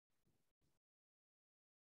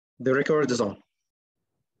The record is on.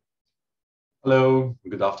 Hello,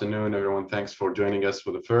 good afternoon, everyone. Thanks for joining us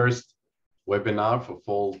for the first webinar for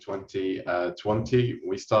fall 2020.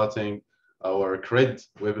 We're starting our CRID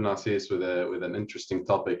Webinar Series with an interesting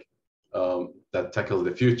topic that tackles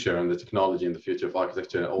the future and the technology and the future of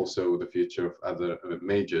architecture, and also the future of other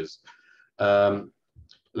majors.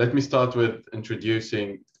 Let me start with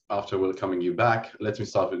introducing, after welcoming you back, let me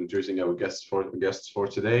start with introducing our guests for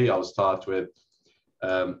today. I'll start with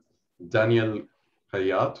Daniel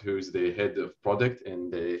Khayat, who's the head of product in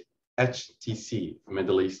the HTC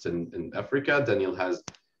Middle East and Africa. Daniel has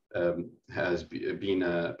been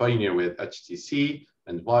a pioneer with HTC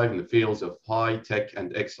and VIVE in the fields of high tech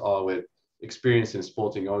and XR, with experience in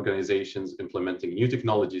supporting organizations implementing new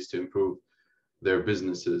technologies to improve their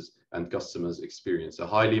businesses and customers' experience. A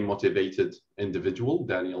highly motivated individual,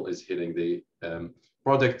 Daniel is heading the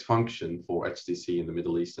product function for HTC in the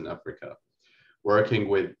Middle East and Africa, working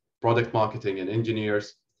with product marketing and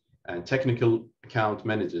engineers and technical account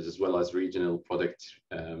managers, as well as regional product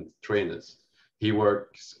trainers. He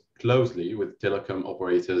works closely with telecom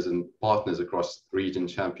operators and partners across the region,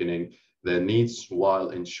 championing their needs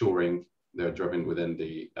while ensuring they're driven within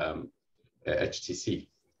the HTC.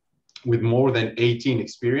 With more than 18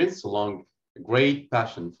 experience, along a great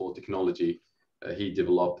passion for technology, he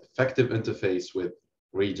developed effective interface with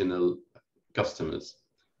regional customers.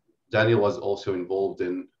 Daniel was also involved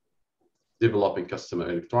in developing customer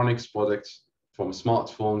electronics products, from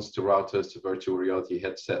smartphones to routers to virtual reality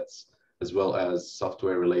headsets, as well as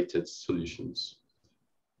software-related solutions.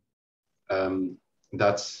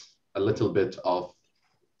 That's a little bit of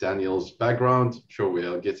Daniel's background. I'm sure we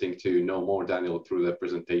are getting to know more Daniel through the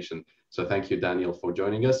presentation. So thank you, Daniel, for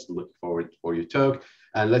joining us. I'm looking forward for your talk.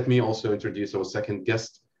 And let me also introduce our second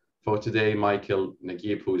guest for today, Michael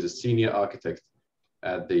Naguib, who is a senior architect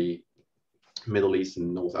at the Middle East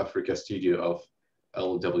and North Africa studio of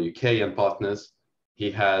LWK and Partners.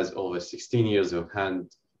 He has over 16 years of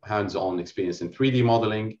hands-on experience in 3D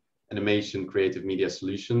modeling, animation, creative media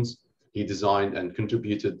solutions. He designed and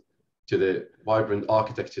contributed to the vibrant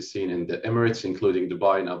architecture scene in the Emirates, including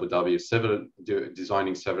Dubai and Abu Dhabi,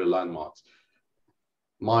 designing several landmarks.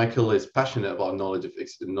 Michael is passionate about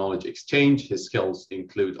knowledge exchange. His skills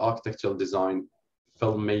include architectural design,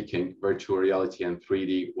 filmmaking, virtual reality, and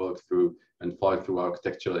 3D workthrough and file-through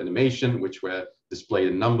architectural animation, which were displayed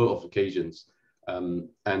a number of occasions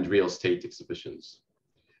and real estate exhibitions.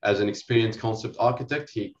 As an experienced concept architect,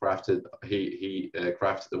 he crafted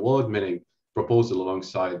award-winning proposal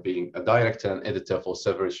alongside being a director and editor for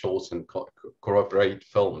several shorts and corporate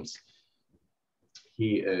films.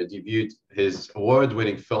 He debuted his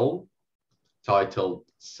award-winning film titled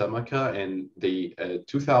Samaka in the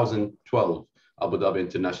 2012 Abu Dhabi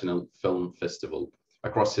International Film Festival.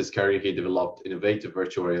 Across his career, he developed innovative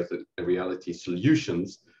virtual reality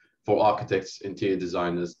solutions for architects, interior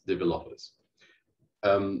designers, developers.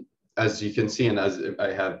 As you can see, and as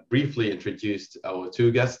I have briefly introduced our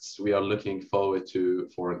two guests, we are looking forward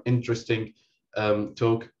for an interesting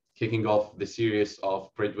talk, kicking off the series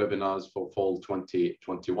of CRID webinars for fall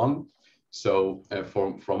 2021. So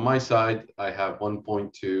from my side, I have one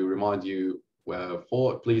point to remind you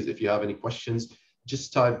please, if you have any questions,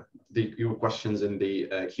 just type your questions in the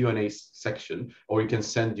Q&A section, or you can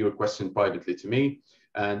send your question privately to me,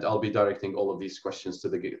 and I'll be directing all of these questions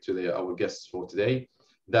to our guests for today.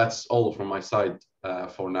 That's all from my side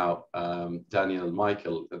for now. Daniel,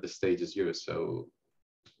 Michael, the stage is yours, so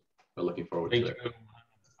we're looking forward to it. Thank you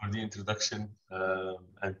for the introduction,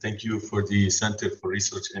 and thank you for the Center for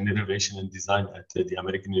Research and Innovation and Design at the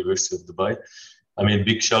American University of Dubai. I mean,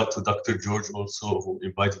 big shout to Dr. George also, who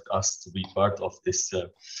invited us to be part of this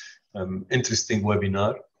interesting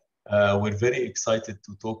webinar. We're very excited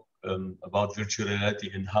to talk about virtual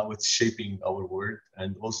reality and how it's shaping our world,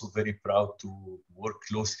 and also very proud to work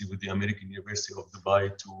closely with the American University of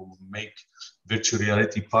Dubai to make virtual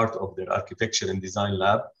reality part of their architecture and design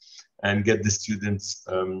lab and get the students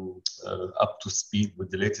up to speed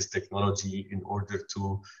with the latest technology in order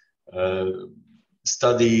to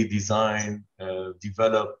study, design,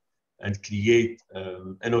 develop, and create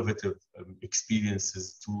innovative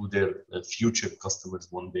experiences to their future customers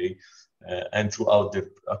one day, and throughout their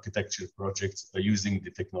architecture projects using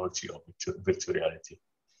the technology of virtual reality.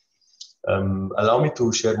 Allow me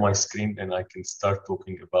to share my screen, and I can start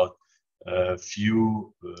talking about a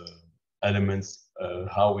few elements,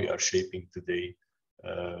 how we are shaping today,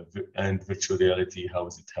 and virtual reality, how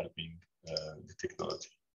is it helping the technology.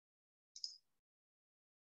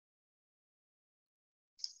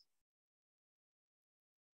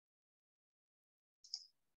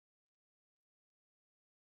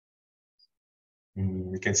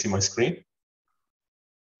 You can see my screen.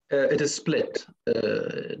 It is split.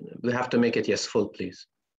 We have to make it, yes, full, please.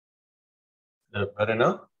 Better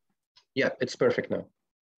now? Yeah, it's perfect now.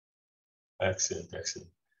 Excellent, excellent.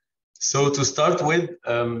 So to start with,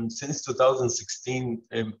 since 2016,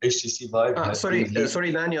 HTC VIVE has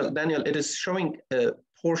sorry, Daniel, it is showing a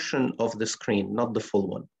portion of the screen, not the full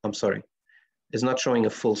one. I'm sorry. It's not showing a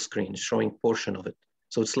full screen, it's showing portion of it.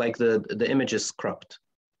 So it's like the image is cropped.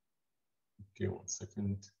 Okay, 1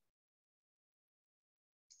 second.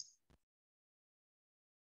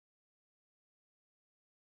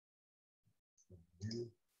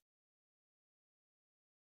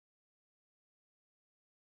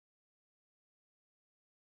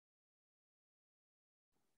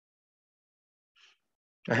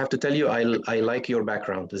 I have to tell you, I like your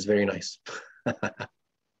background. It's very nice. Thank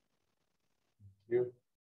you.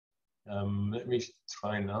 Let me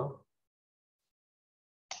try now.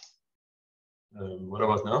 What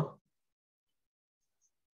about now?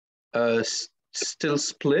 Still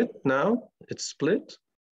split now? It's split?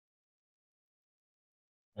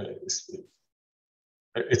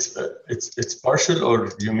 It's partial,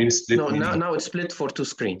 or you mean split? No, now it's split for 2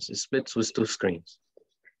 screens. It splits with 2 screens.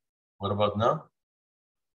 What about now?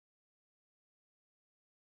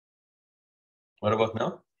 What about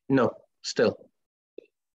now? No, still.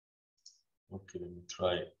 Okay, let me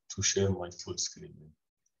try to share my full screen.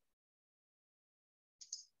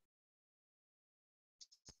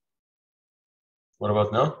 What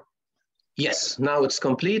about now? Yes, now it's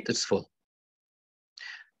complete, it's full.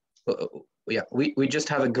 Yeah, we just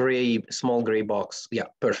have a small gray box. Yeah,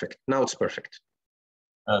 perfect. Now it's perfect.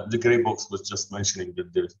 The gray box was just mentioning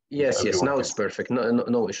that there's... Yes, now it's perfect.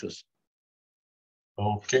 No issues.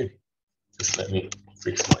 Okay, just let me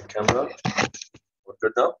fix my camera. We're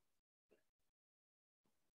good now?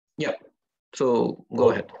 Yeah, so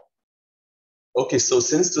go ahead. Okay, so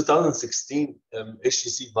since 2016,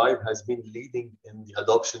 HTC VIVE has been leading in the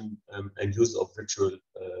adoption and use of virtual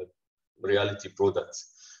reality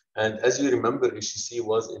products. And as you remember, HTC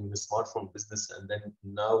was in the smartphone business, and then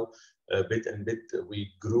now bit and bit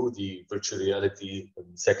we grew the virtual reality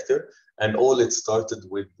sector. And all it started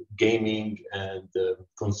with gaming and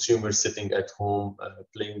consumers sitting at home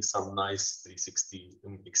playing some nice 360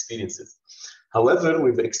 experiences. However,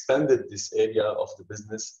 we've expanded this area of the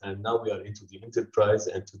business, and now we are into the enterprise.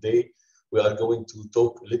 And today we are going to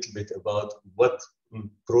talk a little bit about what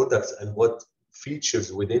products and what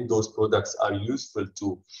features within those products are useful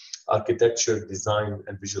to architecture, design,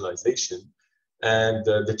 and visualization, and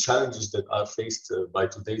the challenges that are faced by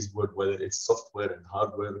today's world, whether it's software and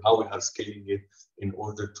hardware, how we are scaling it in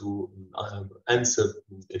order to answer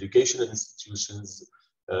educational institutions,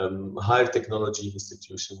 higher technology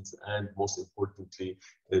institutions, and most importantly,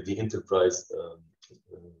 the enterprise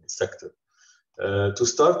sector. To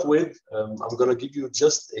start with, I'm going to give you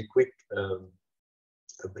just a quick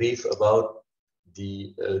brief about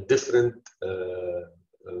the different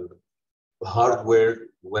hardware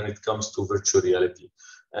when it comes to virtual reality.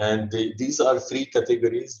 And these are 3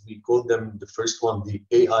 categories. We call them, the first one, the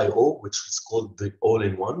AIO, which is called the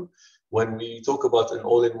all-in-one. When we talk about an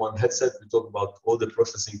all-in-one headset, we talk about all the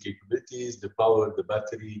processing capabilities, the power, the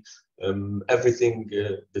battery, everything,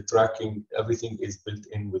 the tracking, everything is built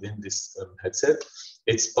in within this headset.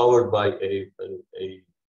 It's powered by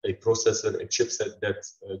a processor, a chipset that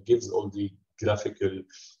gives all the graphical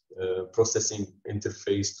processing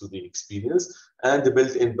interface to the experience, and the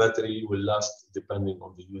built-in battery will last depending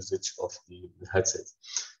on the usage of the headset.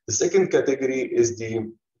 The second category is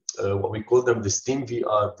the what we call them the Steam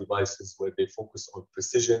VR devices, where they focus on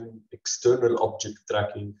precision, external object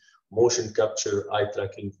tracking, motion capture, eye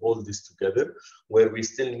tracking, all this together, where we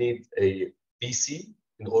still need a PC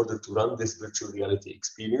in order to run this virtual reality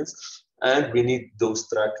experience. And we need those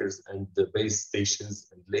trackers and the base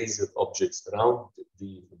stations and laser objects around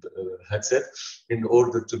the headset in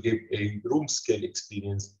order to give a room scale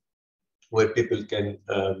experience where people can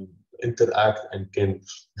interact and can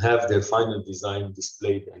have their final design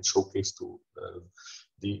displayed and showcased to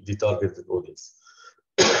the targeted audience.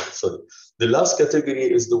 Sorry. The last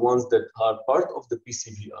category is the ones that are part of the PC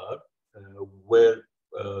VR, where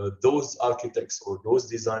those architects or those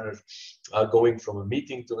designers are going from a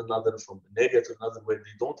meeting to another, from an area to another, where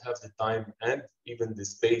they don't have the time and even the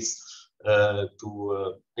space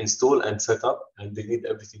to install and set up, and they need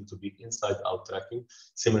everything to be inside-out tracking,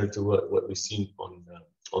 similar to what we've seen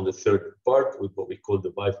on the third part with what we call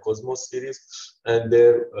the VIVE Cosmos series. And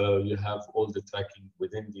there you have all the tracking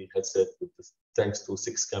within the headset, thanks to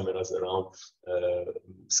 6 cameras around,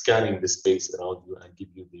 scanning the space around you and give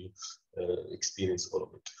you the experience all of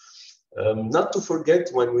it. Not to forget,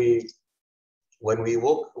 when we when we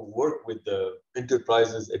work with the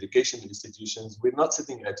enterprises, education institutions, we're not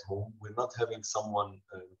sitting at home. We're not having someone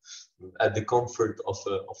at the comfort of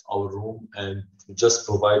our room and just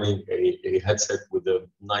providing a headset with a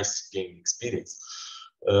nice gaming experience.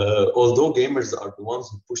 Although gamers are the ones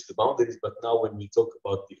who push the boundaries, but now when we talk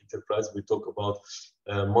about the enterprise, we talk about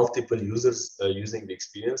multiple users using the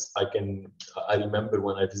experience. I remember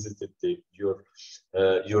when I visited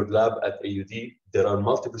your lab at AUD, there are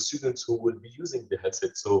multiple students who will be using the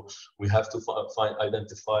headset. So we have to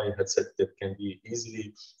identify a headset that can be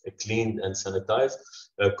easily cleaned and sanitized.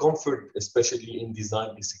 Comfort, especially in design,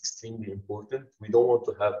 is extremely important. We don't want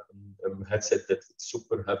to have a headset that's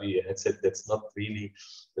super heavy, a headset that's not really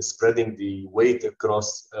spreading the weight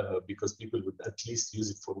across because people would at least use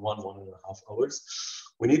it for 1.5 hours.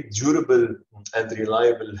 We need durable and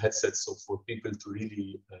reliable headsets so for people to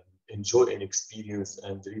really enjoy an experience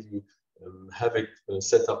and really have it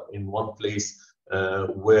set up in one place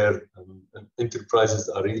where enterprises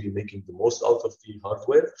are really making the most out of the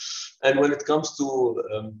hardware. And when it comes to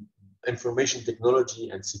information technology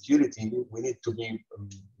and security, we need to be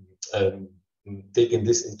taking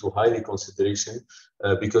this into highly consideration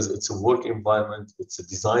because it's a work environment, it's a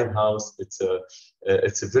design house, it's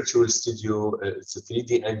a virtual studio, it's a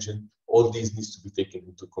 3D engine. All these needs to be taken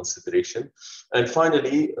into consideration. And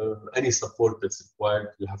finally, any support that's required,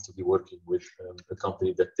 you have to be working with a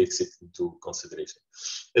company that takes it into consideration.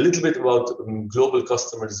 A little bit about global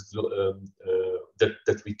customers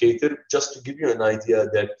that we cater, just to give you an idea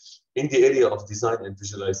that in the area of design and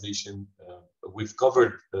visualization, we've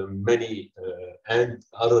covered many and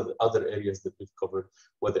other areas that we've covered,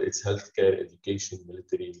 whether it's healthcare, education,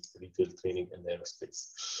 military, retail, training, and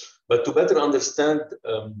aerospace. But to better understand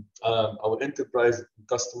our enterprise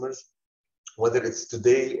customers, whether it's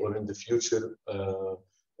today or in the future,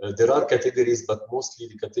 there are categories, but mostly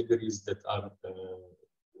the categories that are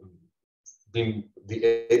being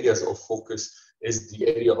the areas of focus is the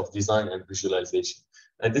area of design and visualization.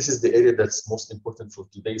 And this is the area that's most important for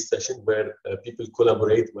today's session, where people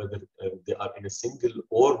collaborate, whether they are in a single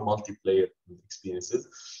or multiplayer experiences.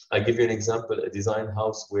 I give you an example, a design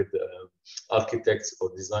house with architects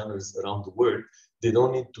or designers around the world. They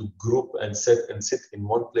don't need to group and sit in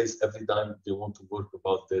one place every time they want to work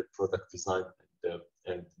about their product design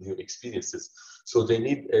and new experiences. So they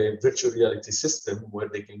need a virtual reality system where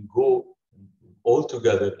they can go all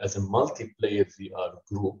together as a multiplayer VR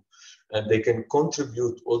group, and they can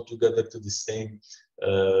contribute all together to the same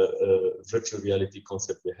virtual reality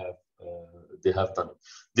concept they have done.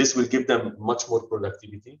 This will give them much more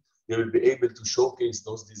productivity. They will be able to showcase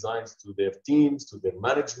those designs to their teams, to their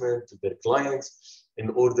management, to their clients, in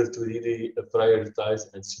order to really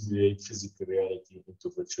prioritize and simulate physical reality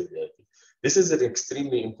into virtual reality. This is an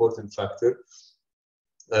extremely important factor.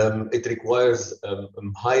 It requires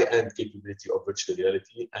high-end capability of virtual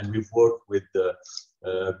reality, and we've worked with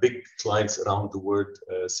big clients around the world,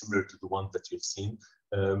 similar to the one that you've seen,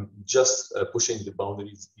 just pushing the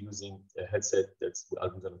boundaries using a headset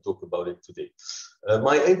I'm going to talk about it today.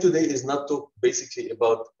 My aim today is not to basically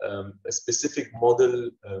about a specific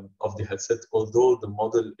model of the headset, although the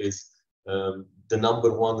model is the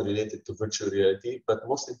number one related to virtual reality, but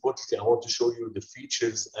most importantly, I want to show you the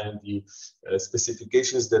features and the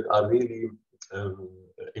specifications that are really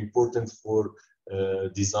important for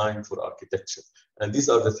design, for architecture. And these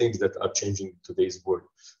are the things that are changing today's world.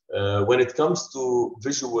 When it comes to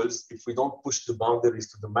visuals, if we don't push the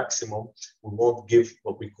boundaries to the maximum, we won't give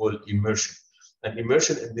what we call immersion. And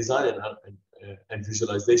immersion in design and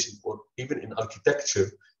visualization, or even in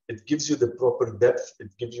architecture, it gives you the proper depth,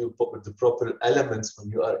 it gives you the proper elements when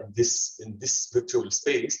you are in this virtual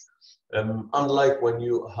space, unlike when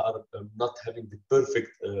you are not having the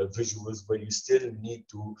perfect visuals, where you still need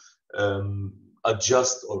to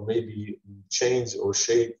adjust or maybe change or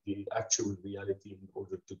shape the actual reality in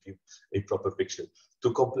order to give a proper picture.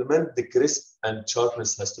 To complement, the crisp and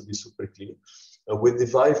sharpness has to be super clear. With the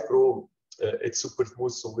Vive Pro, it's super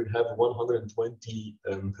smooth, so we have 120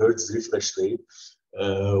 hertz refresh rate,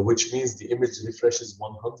 which means the image refreshes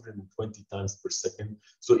 120 times per second.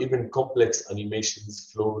 So even complex animations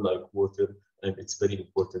flow like water, and it's very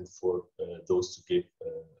important for those to get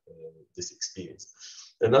this experience.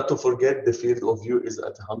 And not to forget, the field of view is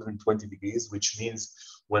at 120 degrees, which means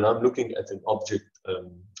when I'm looking at an object,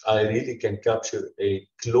 I really can capture a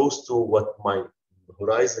close to what my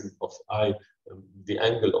horizon of eye, the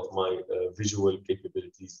angle of my visual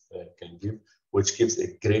capabilities can give, which gives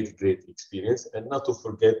a great experience. And not to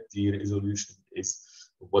forget, the resolution is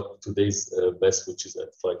what today's best, which is at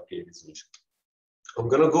 5K resolution. I'm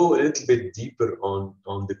going to go a little bit deeper on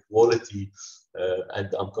the quality,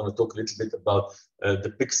 and I'm going to talk a little bit about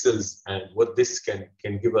the pixels and what this can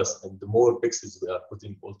give us. And the more pixels we are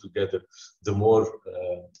putting all together, the more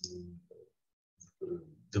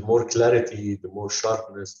clarity, the more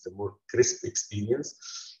sharpness, the more crisp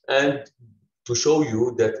experience. And to show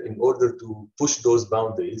you that in order to push those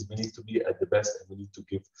boundaries, we need to be at the best, and we need to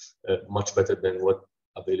give much better than what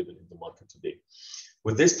available in the market today.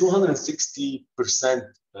 With this 260%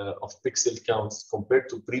 of pixel counts compared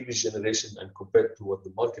to previous generation and compared to what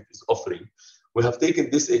the market is offering, we have taken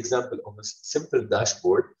this example of a simple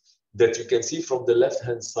dashboard that you can see from the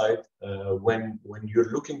left-hand side when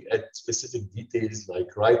you're looking at specific details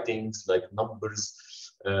like writings, like numbers,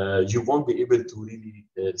 you won't be able to really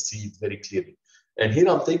see it very clearly. And here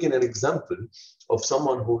I'm taking an example of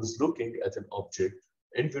someone who's looking at an object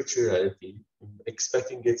in virtual reality,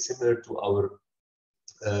 expecting it similar to our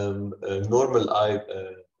normal eye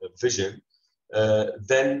vision,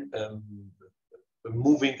 then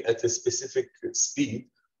moving at a specific speed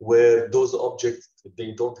where those objects,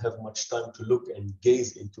 they don't have much time to look and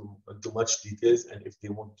gaze into much details. And if they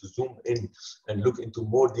want to zoom in and look into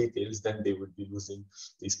more details, then they would be losing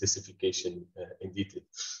the specification in detail.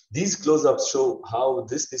 These close-ups show how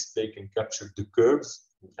this display can capture the curves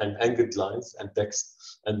and angled lines and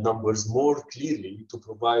text and numbers more clearly to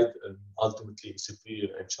provide ultimately a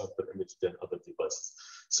superior and sharper image than other devices.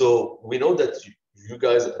 So we know that you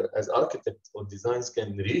guys as architects or designers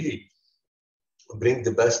can really bring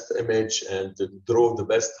the best image and draw the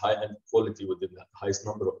best high-end quality with the highest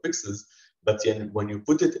number of pixels. But when you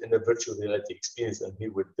put it in a virtual reality experience, and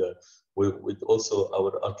here with also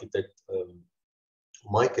our architect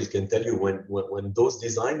Michael can tell you, when those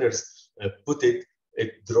designers put it,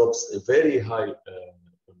 it drops a very high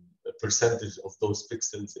percentage of those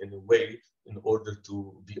pixels in a way in order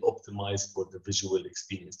to be optimized for the visual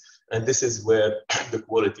experience. And this is where the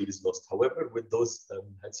quality is lost. However, with those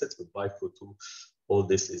headsets, with VIVE Pro 2, all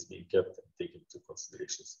this is being kept and taken into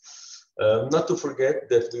considerations. Not to forget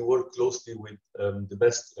that we work closely with the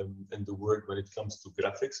best in the world when it comes to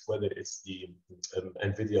graphics, whether it's the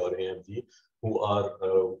NVIDIA or AMD, who are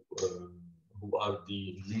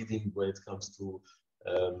the leading when it comes to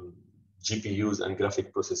GPUs and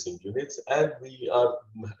graphic processing units, and we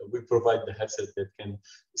provide the headset that can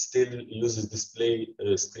still uses display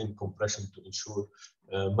screen compression to ensure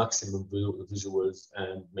maximum visuals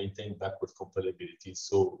and maintain backward compatibility.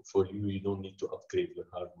 So for you, you don't need to upgrade your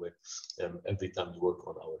hardware every time you work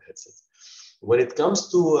on our headset. When it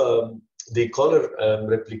comes to the color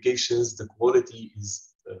replications, the quality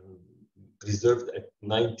is preserved at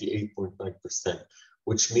 98.9%.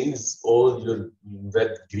 Which means all your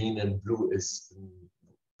red, green, and blue is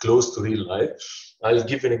close to real life. I'll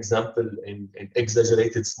give an example in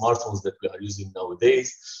exaggerated smartphones that we are using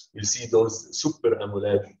nowadays. You see those super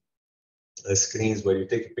AMOLED screens where you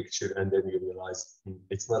take a picture and then you realize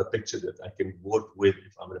it's not a picture that I can work with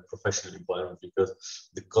if I'm in a professional environment, because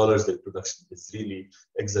the colors, the production is really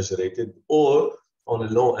exaggerated. Or on a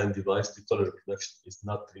low-end device, the color reproduction is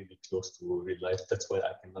not really close to real life. That's why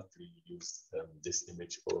I cannot really use this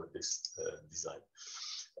image or this design.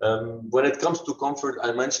 When it comes to comfort,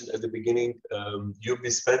 I mentioned at the beginning, you'll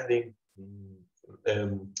be spending a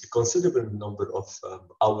considerable number of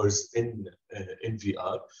hours in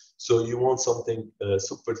VR. So you want something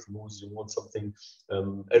super smooth, you want something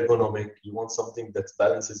ergonomic, you want something that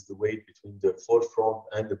balances the weight between the forefront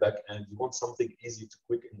and the back end, you want something easy to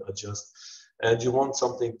quick and adjust, and you want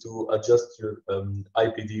something to adjust your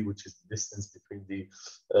IPD, which is the distance between the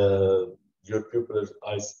your pupil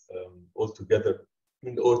eyes altogether,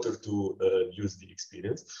 in order to use the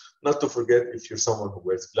experience. Not to forget, if you're someone who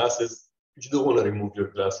wears glasses, you don't want to remove your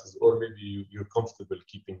glasses, or maybe you're comfortable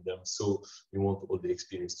keeping them, so you want all the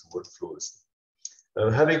experience to work flawlessly.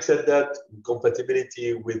 Having said that,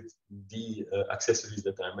 compatibility with the accessories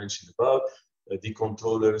that I mentioned about, the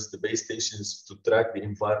controllers, the base stations to track the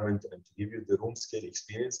environment and to give you the room scale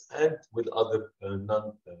experience, and with other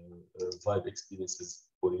non-VIVE experiences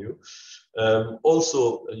for you.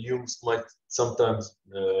 Also, you might sometimes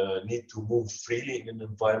need to move freely in an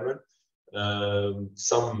environment.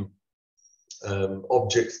 Some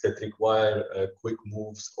objects that require quick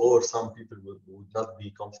moves, or some people would not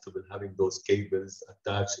be comfortable having those cables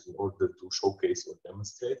attached in order to showcase or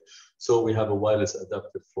demonstrate. So we have a wireless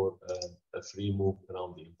adapter for a free move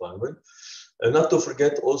around the environment. Not to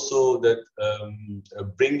forget also that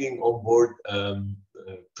bringing on board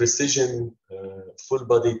precision full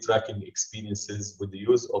body tracking experiences with the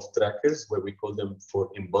use of trackers, where we call them for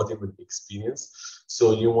embodiment experience.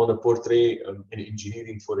 So you want to portray in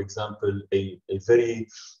engineering, for example, a very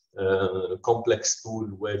complex tool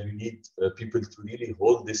where you need people to really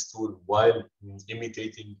hold this tool while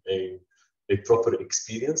imitating a proper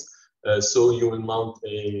experience. So you will mount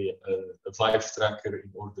a VIVE tracker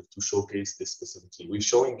in order to showcase this specifically. We're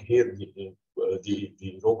showing here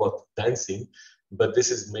the robot dancing, but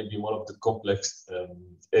this is maybe one of the complex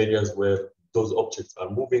areas where those objects are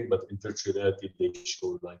moving, but in virtual reality they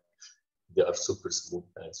show like they are super smooth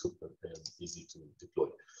and super easy to deploy.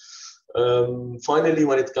 Finally,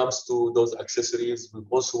 when it comes to those accessories,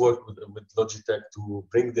 we've also worked with Logitech to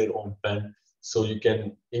bring their own pen, so you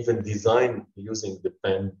can even design using the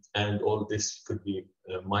pen, and all this could be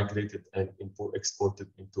migrated and exported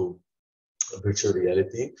into virtual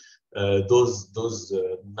reality. Those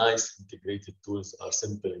nice integrated tools are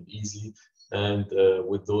simple and easy, and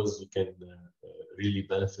with those you can really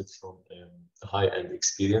benefit from a high-end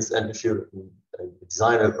experience. And if you're a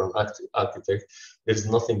designer or architect, there's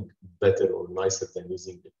nothing better or nicer than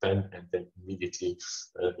using a pen and then immediately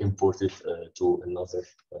import it to another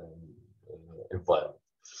environment.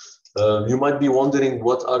 You might be wondering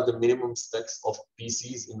what are the minimum specs of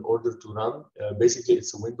PCs in order to run. Basically,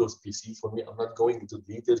 it's a Windows PC for me. I'm not going into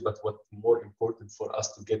details, but what's more important for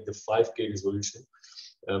us to get the 5K resolution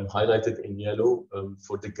highlighted in yellow.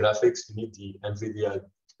 For the graphics, you need the NVIDIA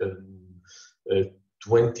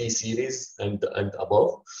 20 series and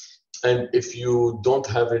above. And if you don't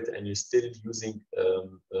have it and you're still using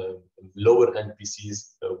lower end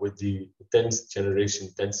PCs with the 10th generation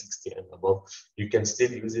 1060 and above, you can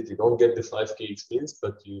still use it. You don't get the 5K experience,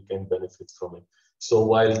 but you can benefit from it. So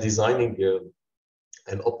while designing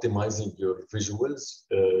and optimizing your visuals,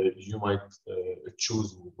 you might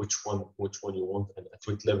choose which one you want and at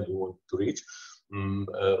what level you want to reach.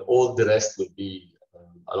 All the rest will be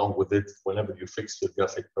along with it. Whenever you fix your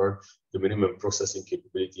graphic card, the minimum processing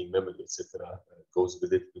capability, memory, etc., goes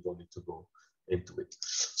with it. We don't need to go into it.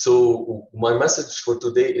 So my message for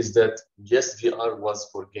today is that yes, VR was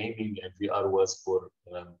for gaming and VR was for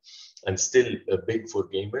and still big for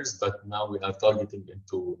gamers, but now we are targeting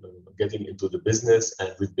into getting into the business,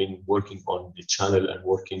 and we've been working on the channel and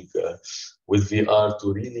working with VR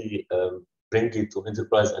to really bring it to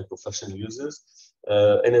enterprise and professional users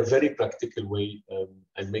in a very practical way,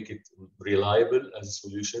 and make it reliable as a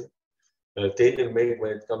solution, tailor-made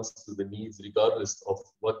when it comes to the needs, regardless of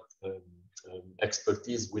what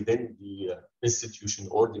expertise within the institution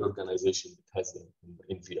or the organization it has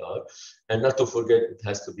in VR. And not to forget, it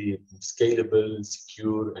has to be scalable,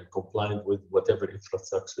 secure, and compliant with whatever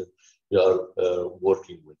infrastructure we are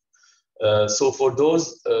working with. So for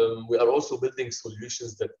those, we are also building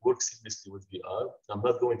solutions that work seamlessly with VR. I'm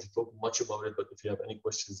not going to talk much about it, but if you have any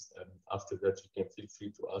questions after that, you can feel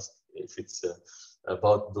free to ask if it's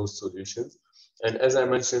about those solutions. And as I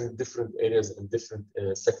mentioned, different areas and different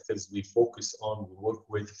sectors we focus on, we work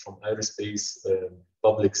with, from aerospace,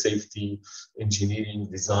 public safety, engineering,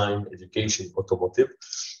 design, education, automotive.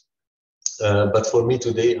 But for me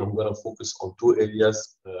today, I'm going to focus on two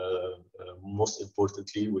areas, most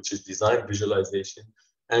importantly, which is design visualization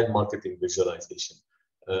and marketing visualization,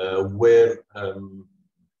 where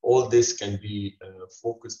all this can be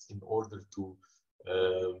focused in order to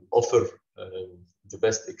offer the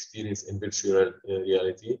best experience in virtual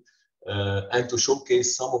reality, and to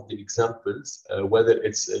showcase some of the examples, whether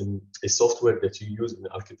it's a software that you use in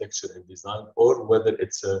architecture and design, or whether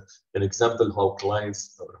it's an example how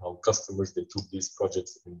clients or how customers, they took these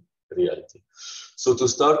projects in reality. So to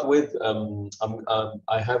start with,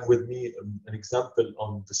 I have with me an example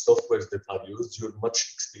on the softwares that are used. You're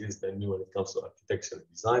much experienced than me when it comes to architecture and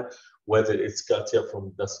design, whether it's Katia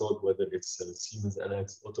from Dassault, whether it's Siemens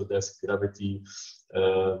NX, Autodesk, Gravity,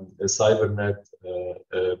 Cybernet,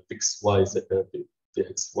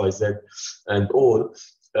 PXYZ, and all.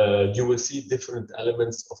 You will see different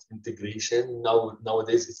elements of integration.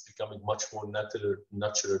 Nowadays, it's becoming much more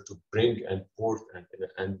natural to bring and port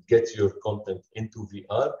and get your content into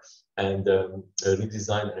VR and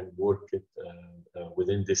redesign and work it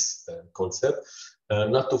within this concept.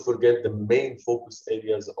 Not to forget the main focus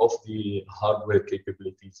areas of the hardware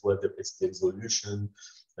capabilities, whether it's the resolution,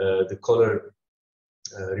 the color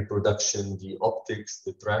reproduction, the optics,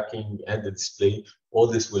 the tracking, and the display. All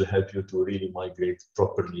this will help you to really migrate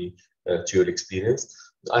properly to your experience.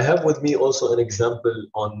 I have with me also an example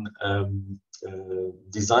on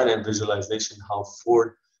design and visualization, how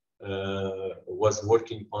Ford was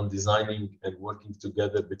working on designing and working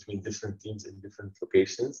together between different teams in different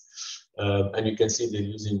locations. And you can see they're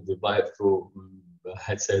using the VIVE Pro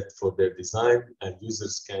headset for their design, and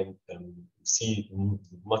users can see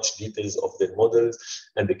much details of their models,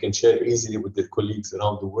 and they can share easily with their colleagues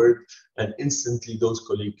around the world, and instantly those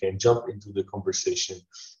colleagues can jump into the conversation,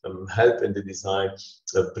 help in the design,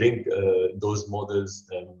 bring those models,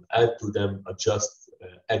 add to them, adjust,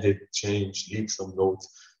 edit, change, leave some notes,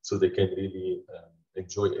 so they can really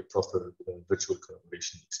enjoy a proper virtual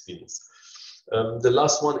collaboration experience. The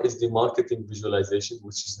last one is the marketing visualization,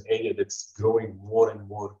 which is an area that's growing more and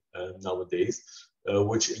more nowadays,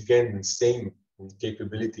 which again, same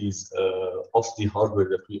capabilities of the hardware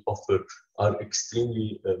that we offer are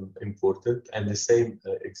extremely important, and the same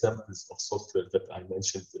examples of software that I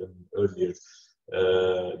mentioned earlier.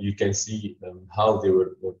 You can see how they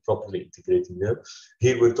were properly integrating them.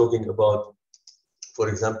 Here we're talking about, for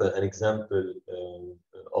example, an example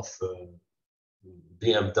of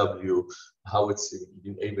BMW, how it's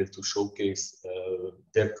been able to showcase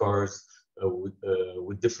their cars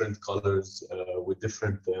with different colors, with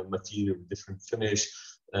different material, different finish,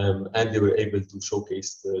 and they were able to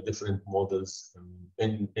showcase different models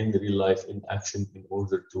in real life, in action, in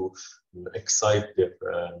order to excite their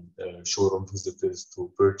showroom visitors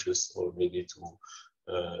to purchase or maybe to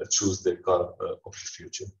choose their car of the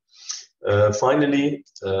future. Finally,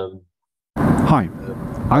 hi,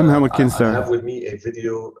 I'm Helmut Kinster. I have with me a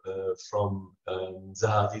video from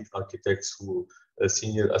Zahadid Architects, who a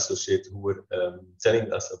senior associate, who were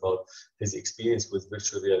telling us about his experience with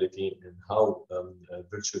virtual reality and how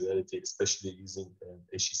virtual reality, especially using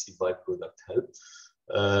HTC VIVE product, helped.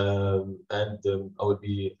 I will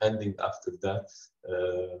be ending after that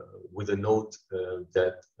with a note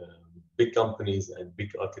that big companies and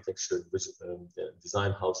big architecture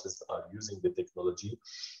design houses are using the technology.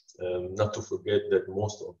 Not to forget that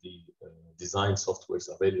most of the design softwares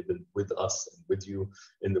available with us and with you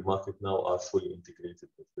in the market now are fully integrated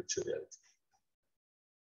with virtual reality.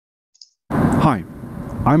 Hi,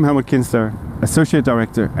 I'm Helmut Kinster, Associate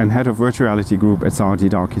Director and Head of Virtual Reality Group at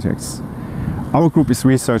Zahadid Architects. Our group is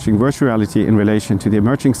researching virtual reality in relation to the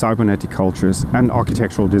emerging cybernetic cultures and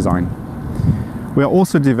architectural design. We are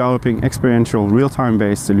also developing experiential real-time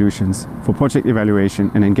based solutions for project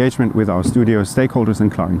evaluation and engagement with our studio stakeholders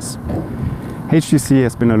and clients. HTC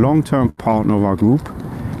has been a long-term partner of our group,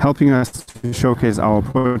 helping us to showcase our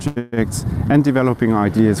projects and developing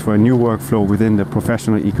ideas for a new workflow within the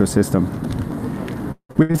professional ecosystem.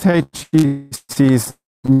 With HTC's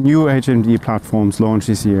new HMD platforms launched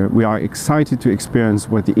this year, we are excited to experience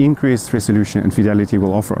what the increased resolution and fidelity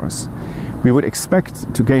will offer us. We would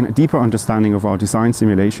expect to gain a deeper understanding of our design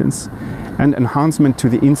simulations and enhancement to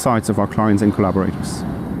the insights of our clients and collaborators.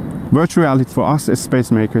 Virtual reality for us as space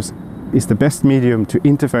makers is the best medium to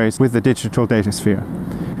interface with the digital data sphere.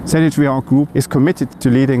 ZHVR Group is committed to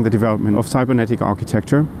leading the development of cybernetic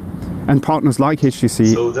architecture, and partners like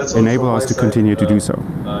HTC enable us to continue to do so.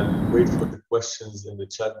 I'll wait for the questions in the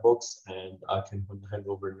chat box, and I can hand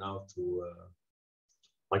over now to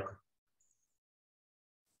Michael.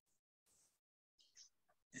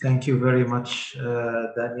 Thank you very much,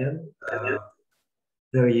 Daniel.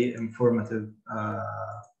 Very informative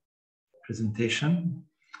presentation.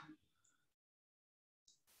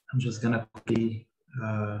 I'm just going to quickly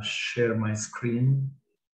share my screen.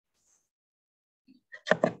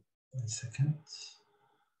 1 second.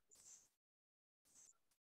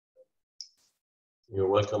 You're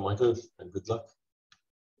welcome, Michael, and good luck.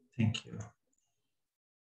 Thank you.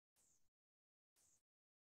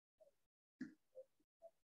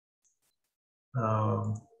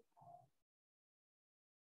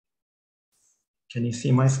 Can you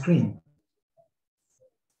see my screen?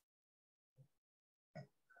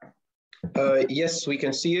 Yes, we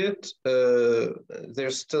can see it.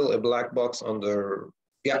 There's still a black box under.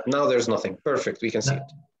 Yeah, now there's nothing. Perfect, we can see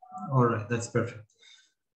it. All right, that's perfect.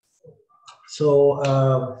 So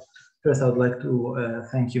first, I would like to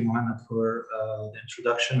thank you, Mohammed, for the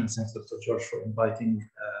introduction, and thanks, Dr. George, for inviting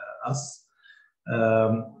us.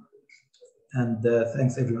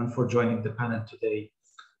 Thanks everyone for joining the panel today.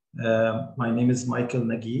 My name is Michael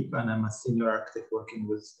Naguib, and I'm a senior architect working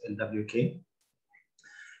with LWK.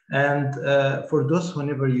 And for those who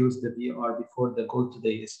never used the VR before, the goal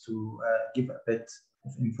today is to give a bit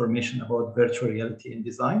of information about virtual reality in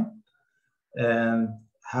design and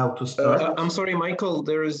how to start. I'm sorry, Michael,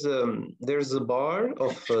 there's a bar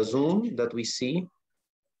of Zoom that we see.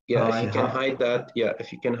 Yeah, if you can hide that. Yeah,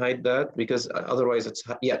 if you can hide that, because otherwise it's,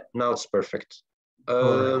 yeah, now it's perfect.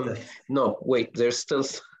 No, wait, there's still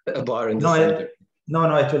a bar in the center.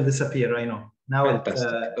 No, it will disappear, I know. Now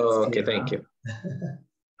fantastic. Okay, thank you.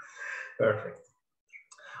 Perfect.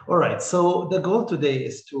 All right, so the goal today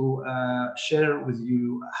is to share with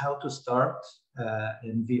you how to start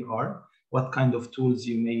in VR, what kind of tools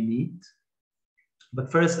you may need.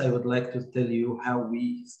 But first, I would like to tell you how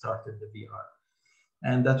we started the VR.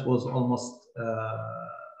 And that was almost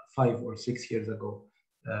 5 or 6 years ago.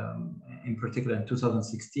 In particular, in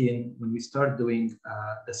 2016, when we started doing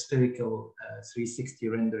the spherical 360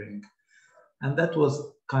 rendering. And that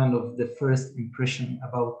was kind of the first impression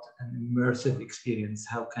about an immersive experience.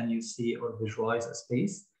 How can you see or visualize a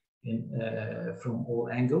space from all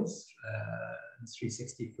angles in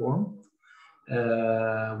 360 form?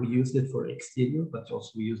 We used it for exterior, but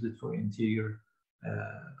also we used it for interior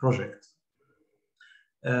projects.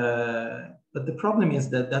 But the problem is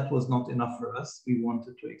that that was not enough for us. We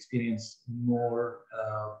wanted to experience more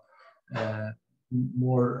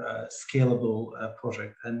scalable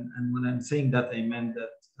project. And when I'm saying that, I meant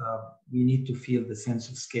that we need to feel the sense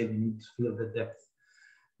of scale, we need to feel the depth.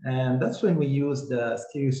 And that's when we use the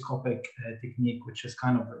stereoscopic technique, which is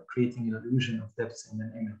kind of creating an illusion of depth in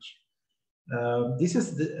an image. This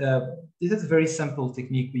is a very simple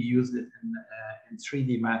technique. We used it in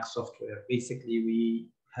 3D Max software. Basically, we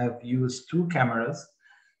have used 2 cameras,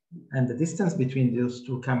 and the distance between those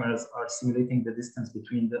 2 cameras are simulating the distance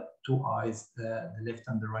between the 2 eyes, the left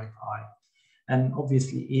and the right eye. And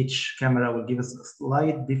obviously, each camera will give us a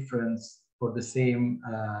slight difference for the same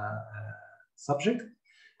subject.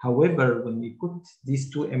 However, when we put these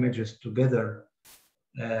 2 images together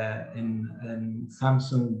in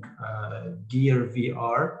Samsung Gear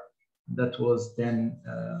VR, that was then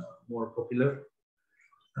more popular.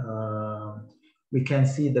 We can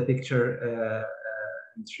see the picture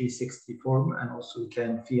in 360 form, and also we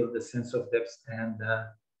can feel the sense of depth and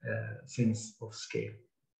the sense of scale.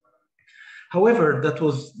 However, that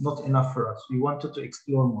was not enough for us. We wanted to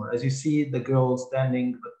explore more. As you see, the girl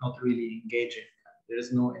standing but not really engaging. There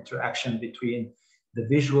is no interaction between the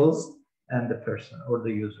visuals and the person or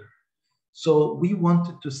the user. So we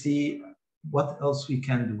wanted to see what else we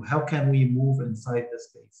can do. How can we move inside the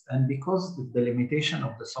space? And because of the limitation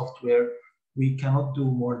of the software, we cannot do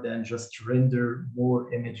more than just render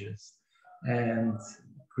more images and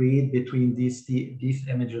create between these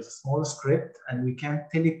images a small script, and we can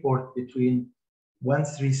teleport between one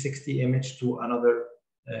 360 image to another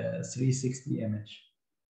 360 image.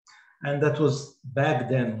 And that was, back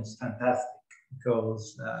then, was fantastic,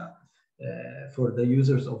 because for the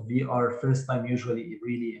users of VR, first time usually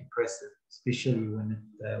really impressive, especially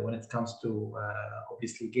when it comes to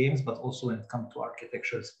obviously games, but also when it comes to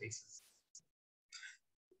architectural spaces.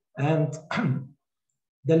 And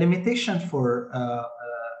the limitation for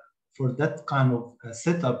that kind of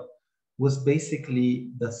setup was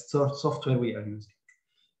basically the software we are using.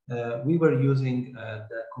 We were using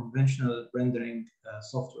the conventional rendering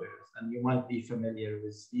softwares, and you might be familiar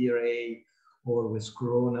with V-Ray or with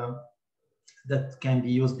Corona, that can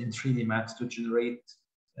be used in 3D Max to generate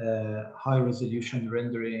high resolution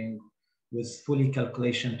rendering with fully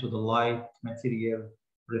calculation to the light, material,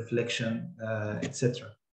 reflection, etc.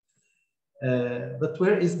 But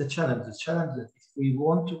where is the challenge? The challenge is if we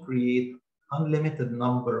want to create unlimited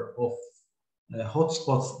number of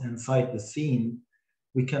hotspots inside the scene,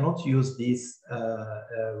 we cannot use this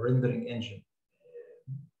rendering engine.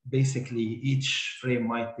 Basically, each frame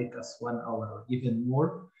might take us 1 hour or even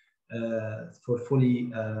more for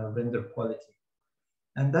fully render quality.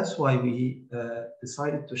 And that's why we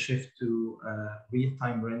decided to shift to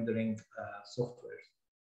real-time rendering software.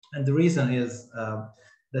 And the reason is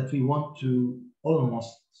that we want to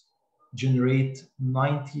almost generate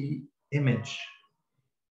 90 images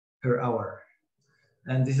per hour.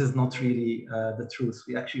 And this is not really the truth.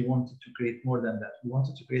 We actually wanted to create more than that. We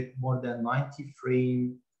wanted to create more than 90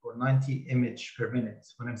 frame or 90 image per minute.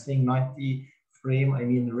 When I'm saying 90 frame, I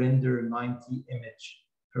mean render 90 image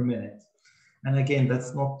per minute. And again,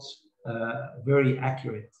 that's not very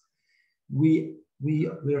accurate. We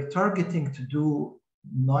are targeting to do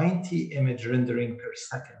 90 image rendering per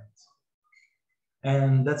second.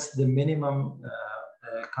 And that's the minimum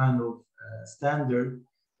kind of standard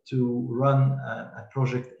to run a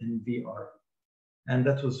project in VR. And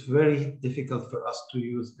that was very difficult for us to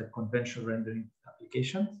use the conventional rendering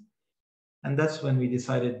applications. And that's when we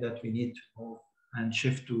decided that we need to move and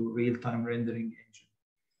shift to real-time rendering engine.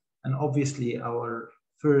 And obviously our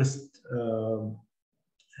first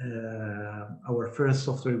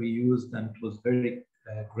software we used, and it was very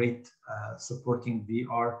great supporting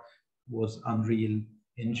VR, was Unreal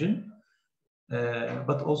Engine.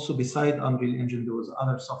 But also beside Unreal Engine, there was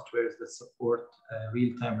other softwares that support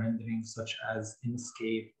real-time rendering, such as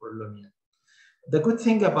Inkscape or Lumia. The good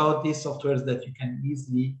thing about these softwares is that you can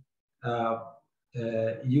easily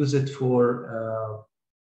use it for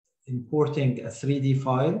importing a 3D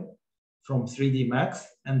file from 3D Max,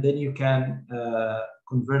 and then you can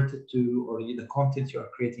convert it to, or the content you are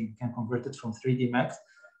creating, you can convert it from 3D Max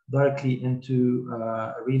directly into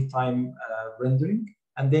real-time rendering,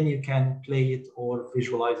 and then you can play it or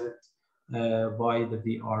visualize it by the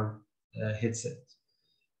VR headset.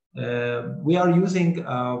 We are using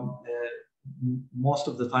most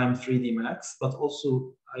of the time 3D Max, but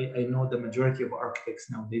also I know the majority of architects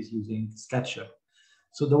nowadays using SketchUp.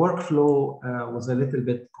 So the workflow was a little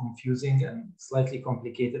bit confusing and slightly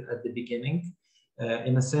complicated at the beginning,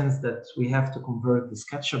 in a sense that we have to convert the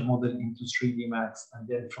SketchUp model into 3D Max, and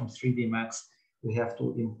then from 3D Max, we have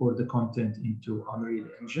to import the content into Unreal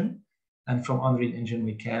Engine. And from Unreal Engine,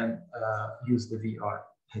 we can use the VR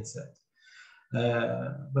headset.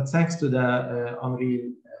 But thanks to the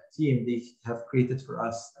Unreal team, they have created for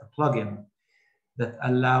us a plugin that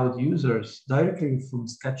allowed users directly from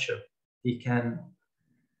SketchUp, they can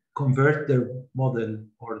convert their model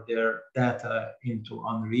or their data into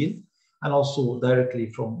Unreal, and also directly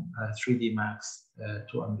from 3D Max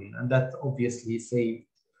to Unreal. And that obviously saved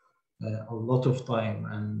a lot of time.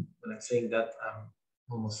 And when I'm saying that, I'm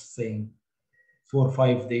almost saying 4 or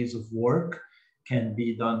 5 days of work can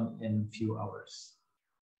be done in a few hours.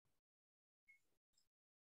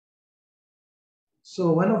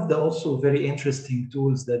 So one of the also very interesting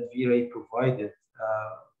tools that V-Ray provided,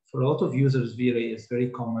 for a lot of users, V-Ray is very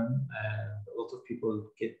common and a lot of people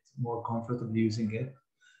get more comfortable using it,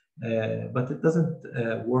 but it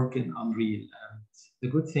doesn't work in Unreal. And the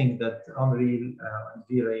good thing that Unreal and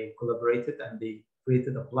V-Ray collaborated, and they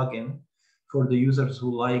created a plugin for the users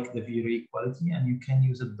who like the V-Ray quality, and you can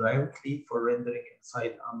use it directly for rendering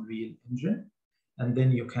inside Unreal Engine. And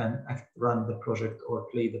then you can run the project or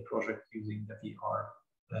play the project using the VR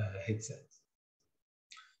headset.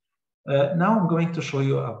 Now I'm going to show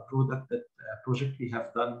you a project we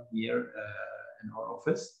have done here in our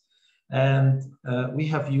office. And we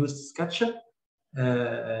have used SketchUp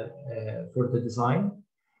for the design.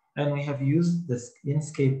 And we have used the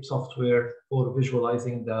Inkscape software for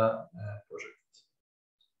visualizing the project.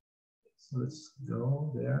 So let's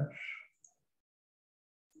go there.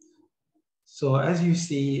 So as you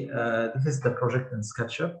see, this is the project in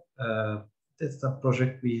SketchUp. It's the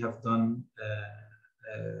project we have done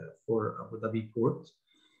for Abu Dhabi Port.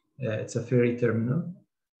 It's a ferry terminal.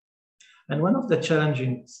 And one of the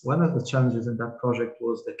challenges in that project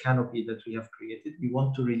was the canopy that we have created. We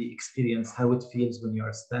want to really experience how it feels when you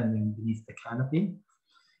are standing beneath the canopy.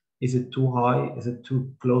 Is it too high? Is it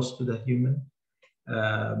too close to the human?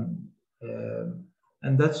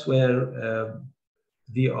 And that's where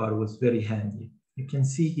VR was very handy. You can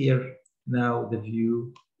see here now the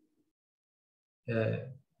view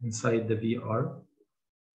inside the VR.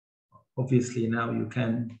 Obviously now you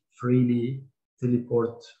can freely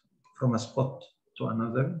teleport from a spot to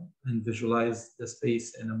another and visualize the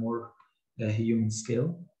space in a more human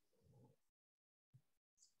scale.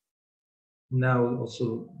 Now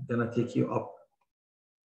also gonna take you up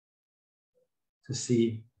to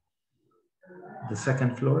see the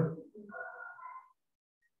second floor.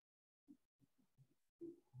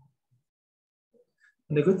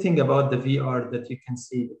 And the good thing about the VR that you can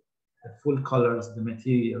see the full colors, the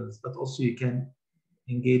materials, but also you can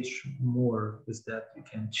engage more with that. You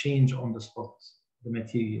can change on the spot the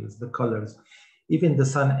materials, the colors, even the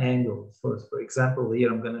sun angle. For example,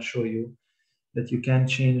 here I'm going to show you that you can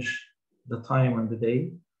change the time on the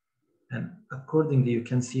day, and accordingly you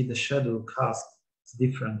can see the shadow cast is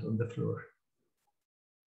different on the floor.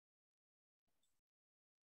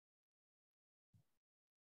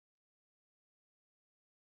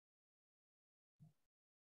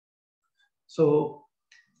 So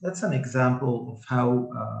that's an example of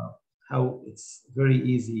how it's very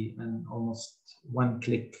easy and almost one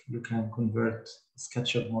click you can convert a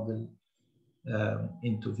SketchUp model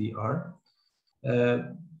into VR.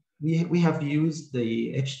 We have used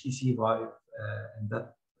the HTC VIVE in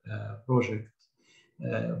that project.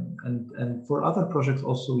 And for other projects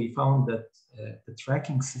also, we found that the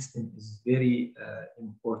tracking system is very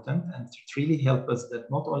important, and it really helps us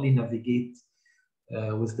that not only navigate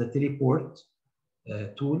with the teleport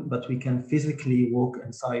tool, but we can physically walk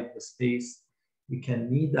inside the space. We can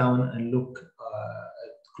kneel down and look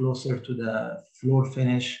closer to the floor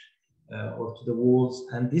finish or to the walls.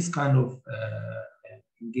 And this kind of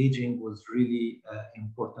engaging was really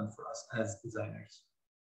important for us as designers.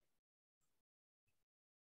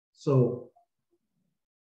 So,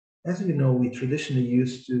 as you know, we traditionally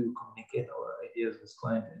used to communicate our ideas with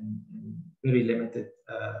clients in very limited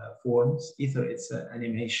forms. Either it's an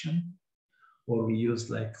animation, or we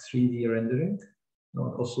use like 3D rendering.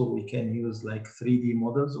 And also, we can use like 3D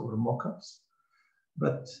models or mock-ups.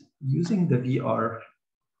 But using the VR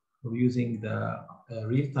or using the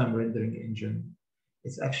real-time rendering engine,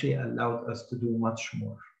 it's actually allowed us to do much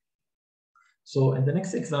more. So in the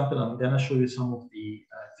next example, I'm going to show you some of the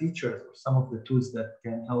features or some of the tools that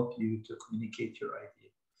can help you to communicate your idea.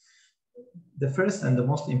 The first and the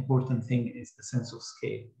most important thing is the sense of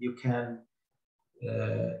scale. You can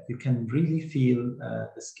really feel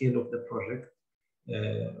the scale of the project.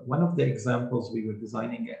 One of the examples, we were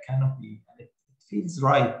designing a canopy, and it feels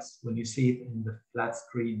right when you see it in the flat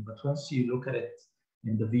screen, but once you look at it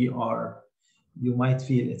in the VR, you might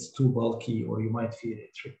feel it's too bulky, or you might feel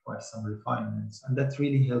it requires some refinements, and that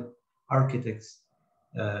really helps architects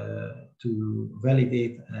to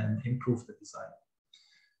validate and improve the design.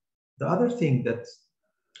 The other thing that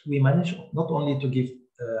we manage not only to give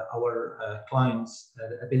our clients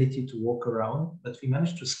the ability to walk around, but we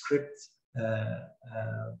manage to script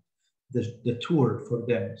the tour for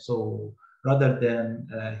them. So rather than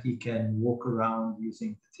he can walk around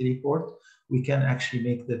using the teleport, we can actually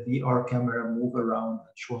make the VR camera move around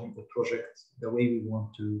and show him the project the way we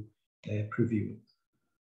want to preview it.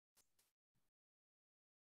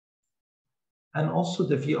 And also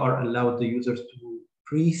the VR allowed the users to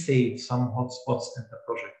pre-save some hotspots in the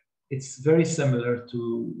project. It's very similar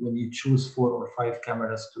to when you choose 4 or 5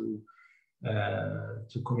 cameras to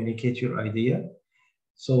communicate your idea.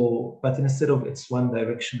 So, but instead of it's one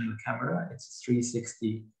directional camera, it's a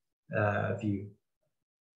 360 view.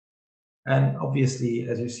 And obviously,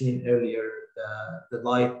 as you've seen earlier, the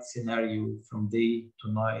light scenario from day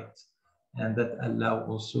to night, and that allow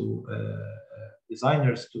also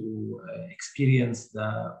designers to experience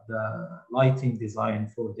the lighting design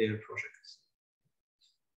for their projects.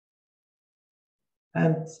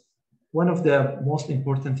 And one of the most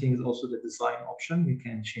important things is also the design option. You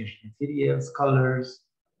can change materials, colors,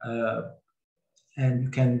 and you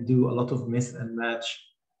can do a lot of mix and match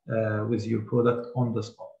with your product on the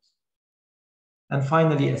spot. And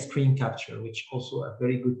finally, a screen capture, which also a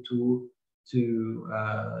very good tool to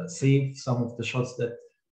save some of the shots that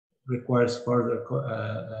requires further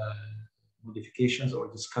modifications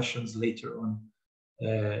or discussions later on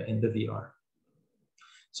in the VR.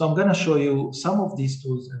 So I'm going to show you some of these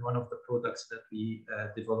tools in one of the products that we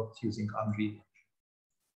developed using Unreal.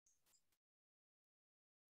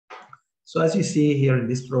 So as you see here in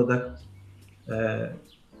this product,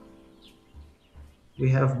 we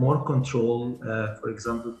have more control. For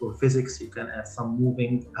example, for physics, you can add some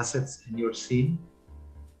moving assets in your scene.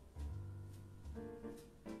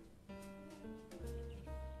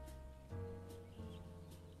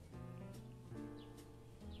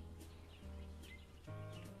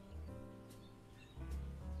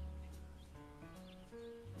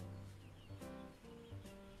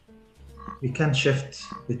 We can shift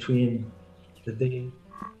between the day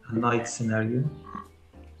and night scenario.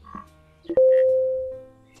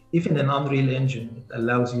 Even in Unreal Engine, it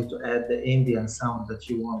allows you to add the ambient sound that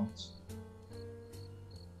you want.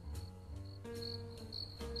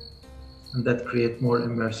 And that creates more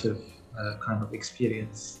immersive kind of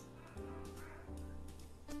experience.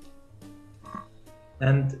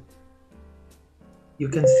 And you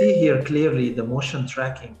can see here clearly the motion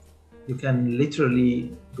tracking. You can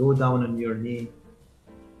literally go down on your knee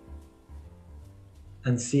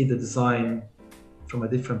and see the design from a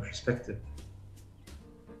different perspective,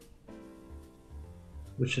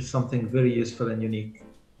 which is something very useful and unique.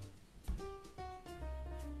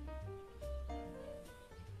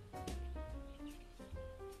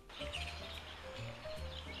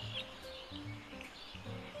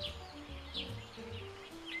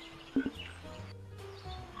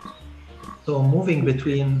 So moving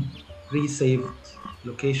between pre-saved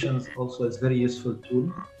locations also is a very useful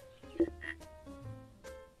tool.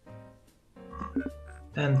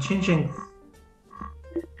 And changing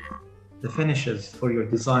the finishes for your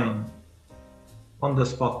design on the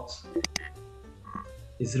spot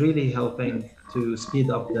is really helping to speed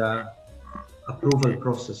up the approval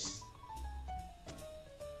process.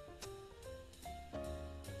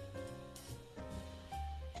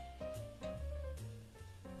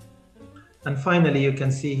 And finally, you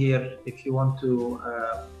can see here, if you want to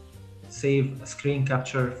save a screen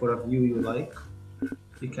capture for a view you like,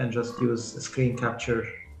 you can just use a screen capture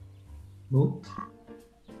mode,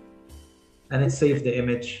 and it saves the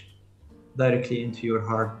image directly into your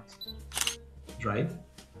hard drive.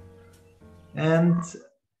 And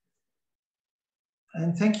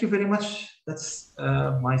thank you very much. That's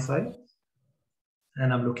my side.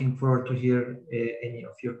 And I'm looking forward to hear any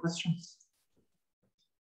of your questions.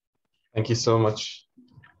 Thank you so much,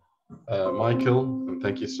 Michael, and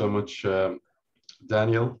thank you so much,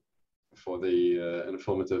 Daniel, for the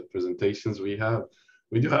informative presentations we have.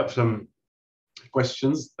 We do have some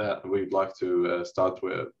questions that we'd like to start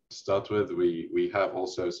with. We have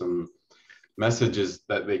also some messages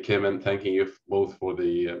that they came in thanking you both for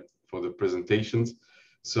the presentations.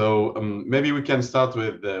 So maybe we can start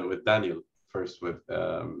with Daniel first with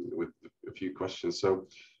a few questions. So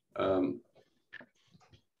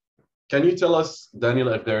can you tell us, Daniel,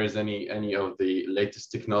 if there is any of the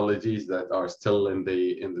latest technologies that are still in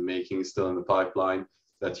the making, still in the pipeline,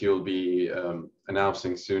 that you'll be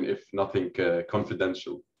announcing soon, if nothing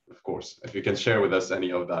confidential, of course. If you can share with us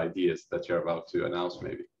any of the ideas that you're about to announce,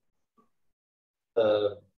 maybe.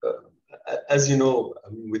 As you know, I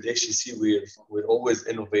mean, with HTC, we're always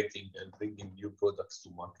innovating and bringing new products to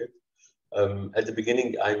market. At the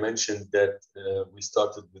beginning, I mentioned that we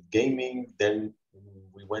started with gaming, then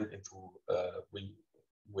we went into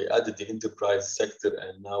we added the enterprise sector,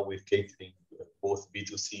 and now we're catering both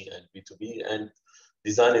B2C and B2B. And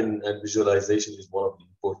design and visualization is one of the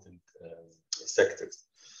important sectors.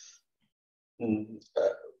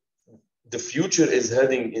 The future is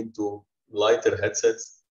heading into lighter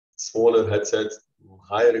headsets, smaller headsets,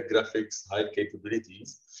 higher graphics, higher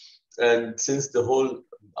capabilities. And since the whole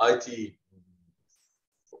IT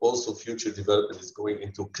also future development is going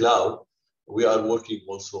into cloud, we are working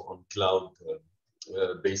also on cloud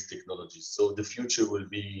based technologies. So the future will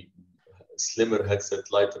be slimmer headsets,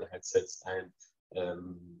 lighter headsets, and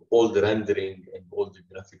all the rendering and all the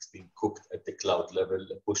graphics being cooked at the cloud level,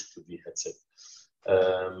 pushed to the headset.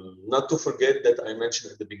 Not to forget that I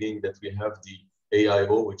mentioned at the beginning that we have the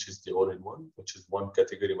AIO, which is the all-in-one, which is one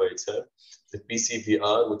category by itself. The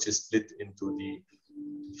PCVR, which is split into the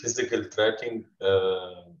physical tracking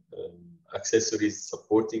accessories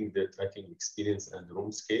supporting the tracking experience and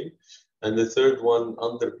room scale. And the third one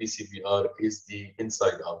under PCVR is the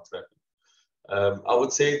inside-out tracking. I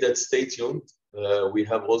would say that stay tuned. We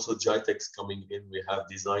have also GITEX coming in. We have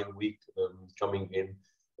Design Week coming in.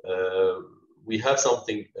 We have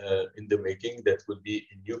something in the making that will be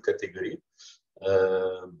a new category.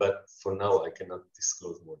 But for now, I cannot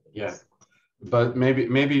disclose more than this. But maybe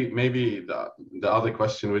the other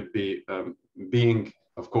question would be, being,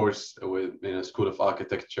 of course, in a School of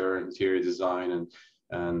Architecture, interior design,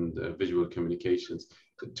 and visual communications,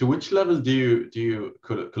 to which level do you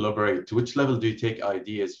collaborate? To which level do you take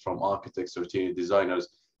ideas from architects or interior designers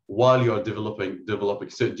while you're developing?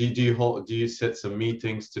 So do you set some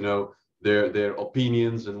meetings to know their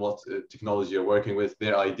opinions and what technology you're working with,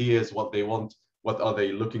 their ideas, what they want, what are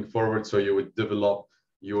they looking forward, so you would develop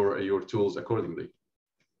your tools accordingly?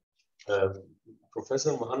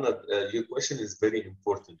 Professor Muhammad, your question is very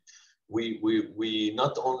important. We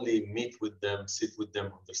not only meet with them, sit with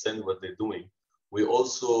them, understand what they're doing, we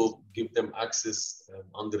also give them access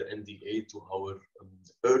under NDA to our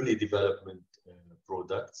early development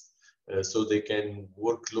products, so they can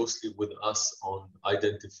work closely with us on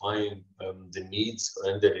identifying the needs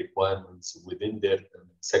and the requirements within their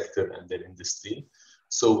sector and their industry,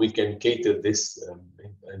 so we can cater this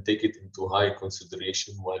and take it into high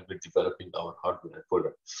consideration while we're developing our hardware and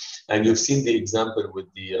product. And you've seen the example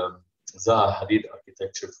with the Zaha Hadid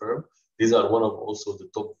architecture firm. These are one of also the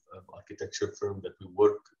top architecture firms that we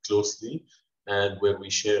work closely and where we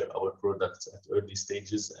share our products at early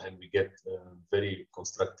stages, and we get very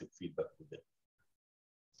constructive feedback with them.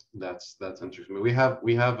 That's interesting. We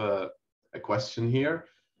have a question here.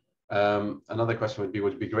 Another question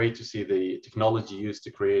would be great to see the technology used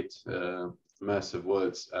to create immersive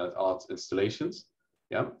worlds at art installations,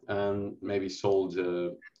 and maybe sold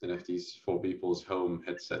NFTs for people's home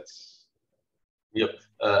headsets. Yep,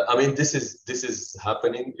 I mean, this is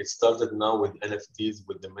happening. It started now with NFTs,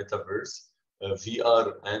 with the metaverse.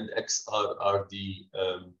 VR and XR are the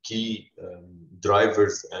key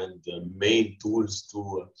drivers and main tools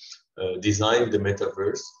to design the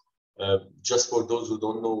metaverse. Just for those who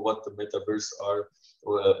don't know what the metaverse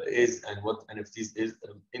is and what NFTs is,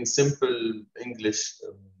 in simple English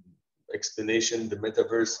explanation, the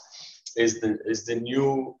metaverse is the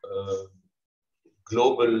new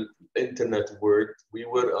global internet world. We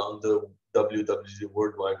were on the WWW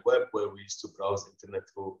World Wide Web, where we used to browse internet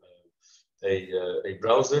through a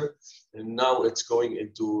browser, and now it's going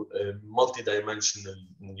into a multi-dimensional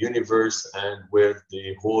universe, and where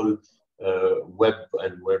the whole web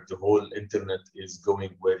and where the whole internet is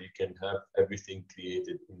going, where you can have everything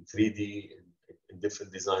created in 3D in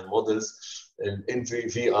different design models, and in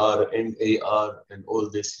VR, in AR, and all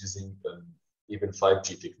this using even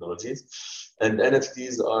 5G technologies. And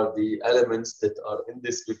NFTs are the elements that are in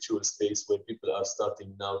this virtual space where people are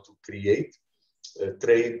starting now to create,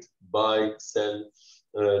 trade, buy, sell.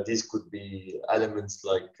 These could be elements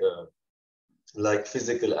like like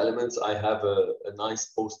physical elements. I have a nice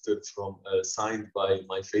poster from signed by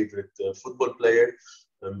my favorite football player.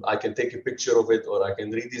 I can take a picture of it, or I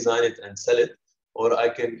can redesign it and sell it, or I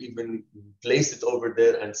can even place it over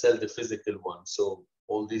there and sell the physical one. So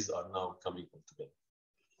all these are now coming together.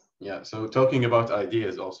 Yeah, so talking about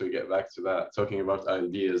ideas, also get back to that, talking about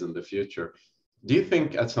ideas in the future. Do you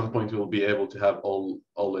think at some point we'll be able to have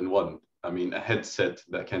all in one? I mean, a headset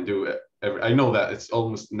that can do I know that it's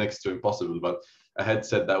almost next to impossible, but a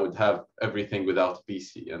headset that would have everything without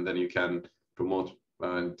PC, and then you can promote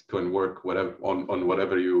and can work whatever on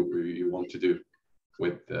whatever you want to do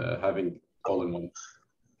with having all in one.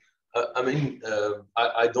 I mean,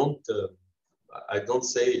 I don't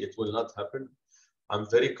say it will not happen. I'm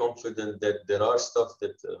very confident that there are stuff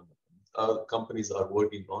that our companies are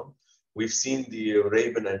working on. We've seen the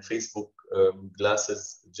Ray-Ban and Facebook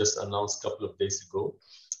glasses just announced a couple of days ago.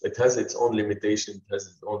 It has its own limitations, it has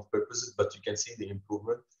its own purposes, but you can see the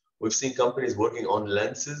improvement. We've seen companies working on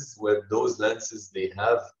lenses where those lenses, they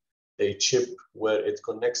have a chip where it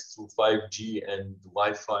connects to 5G and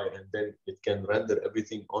Wi-Fi, and then it can render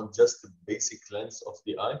everything on just the basic lens of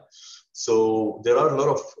the eye. So there are a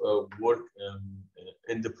lot of work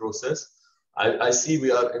in the process. I see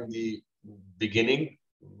we are in the beginning.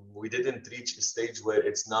 We didn't reach a stage where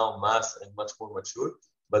it's now mass and much more mature,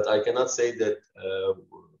 but I cannot say that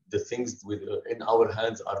the things in our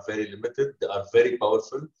hands are very limited. They are very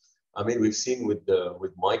powerful. I mean, we've seen with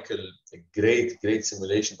Michael a great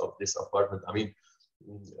simulation of this apartment. I mean,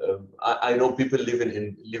 I know people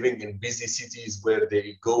living in busy cities where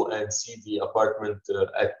they go and see the apartment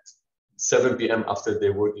at 7 p.m. after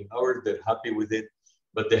their working hours. They're happy with it,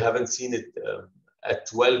 but they haven't seen it at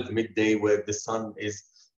 12 midday where the sun is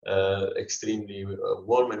extremely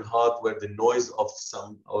warm and hot, where the noise of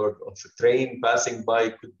of a train passing by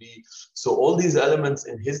could be. So all these elements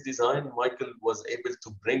in his design, Michael was able to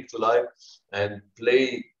bring to life and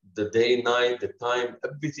play the day, night, the time,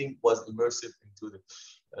 everything was immersive into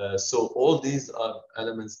it. So all these are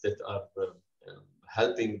elements that are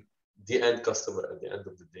helping the end customer at the end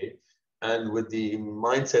of the day. And with the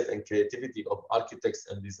mindset and creativity of architects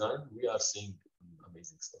and design, we are seeing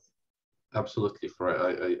amazing stuff. Absolutely,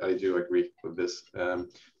 I do agree with this.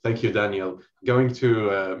 Thank you, Daniel. Going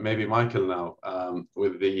to maybe Michael now,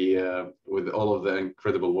 with all of the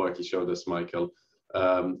incredible work you showed us, Michael.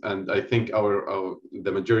 And I think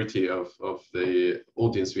the majority of the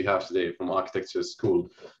audience we have today from architecture school.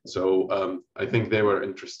 So I think they were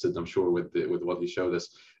interested, I'm sure, with what you showed us.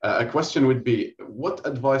 A question would be, what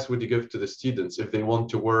advice would you give to the students if they want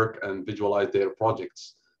to work and visualize their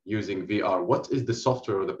projects using VR? What is the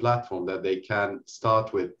software or the platform that they can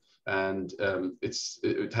start with? And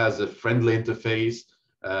it has a friendly interface,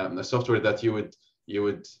 a software that you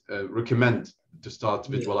would recommend to start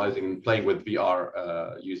visualizing and playing with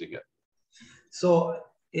VR using it. So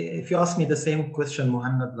if you ask me the same question,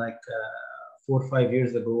 Mohammed, like 4 or 5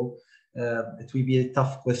 years ago, it will be a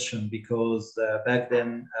tough question, because back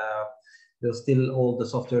then there's still all the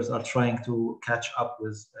softwares are trying to catch up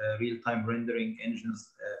with real-time rendering engines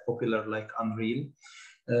popular like Unreal.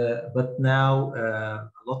 But now a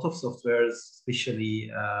lot of softwares,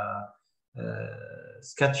 especially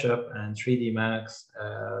SketchUp and 3D Max,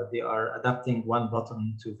 they are adapting one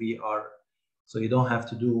button to VR. So you don't have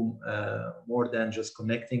to do more than just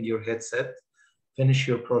connecting your headset, finish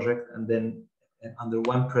your project, and then under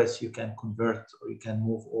one press, you can convert or you can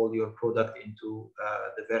move all your product into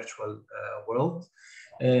the virtual world.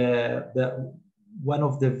 One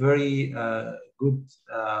of the very good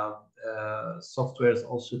softwares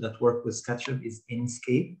also that work with SketchUp is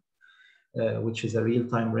Inkscape, which is a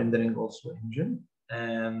real-time rendering also engine.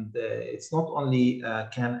 And it's not only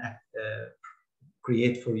can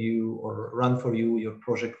create for you or run for you your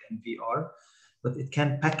project in VR, but it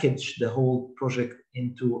can package the whole project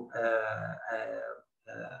into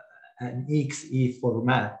an EXE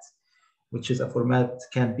format, which is a format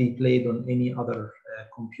can be played on any other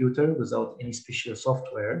computer without any special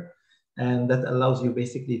software. And that allows you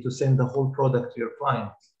basically to send the whole product to your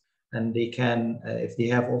client. And they can, if they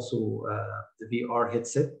have also the VR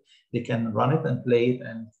headset, they can run it and play it,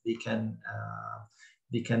 and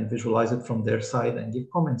they can visualize it from their side and give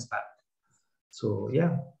comments back. So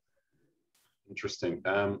yeah. Interesting.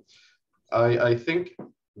 I think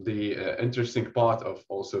the interesting part of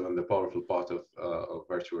also, and the powerful part of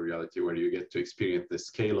virtual reality, where you get to experience the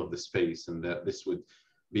scale of the space, and that this would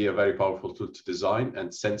be a very powerful tool to design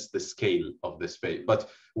and sense the scale of the space. But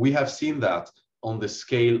we have seen that on the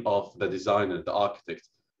scale of the designer, the architect.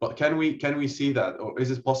 But can we see that, or is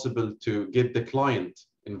it possible to get the client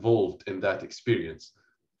involved in that experience?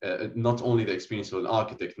 not only the experience of an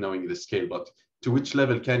architect knowing the scale, but to which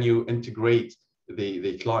level can you integrate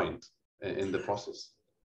the client in the process?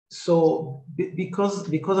 So because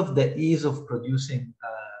of the ease of producing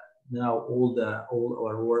now all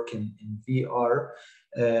our work in VR,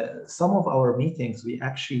 some of our meetings we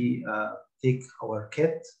actually take our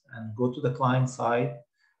kit and go to the client side.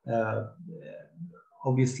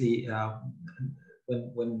 Obviously,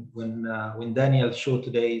 when Daniel showed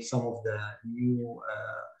today some of the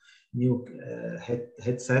new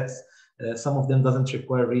headsets, some of them doesn't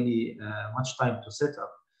require really much time to set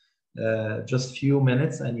up. Just few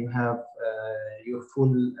minutes and you have your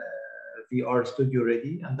full VR studio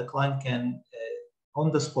ready, and the client can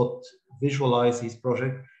on the spot visualize his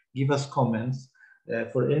project, give us comments.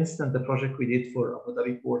 For instance, the project we did for Abu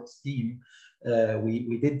Dhabi Ports team,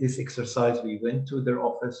 we did this exercise. We went to their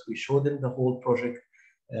office, we showed them the whole project.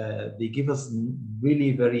 They give us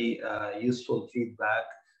really very useful feedback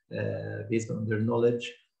based on their knowledge.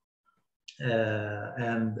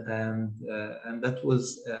 And that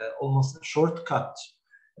was almost a shortcut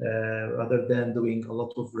rather than doing a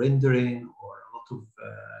lot of rendering or a lot of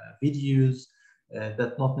videos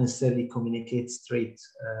that not necessarily communicate straight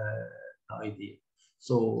the idea.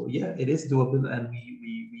 So yeah, it is doable, and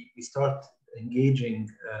we start engaging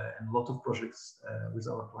in a lot of projects with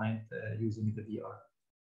our client using the VR.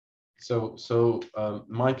 So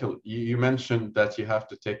Michael, you mentioned that you have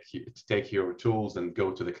to take your tools and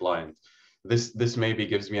go to the client. This maybe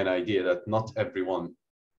gives me an idea that not everyone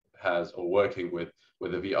has or working with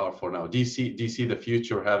a VR for now. Do you see the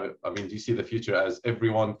future do you see the future as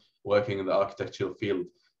everyone working in the architectural field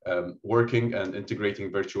working and integrating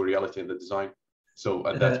virtual reality in the design? So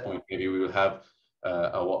at that point, maybe we will have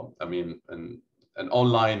an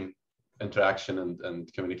online interaction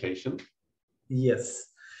and communication. Yes.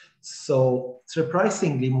 So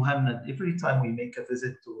surprisingly, Muhammad, every time we make a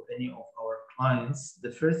visit to any of our clients,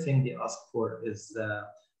 the first thing they ask for is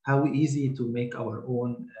how easy to make our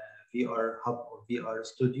own VR hub or VR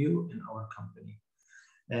studio in our company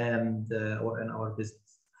and or in our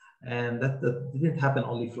business. And that didn't happen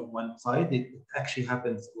only from one side, it actually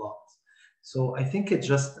happens a lot. So I think it's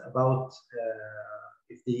just about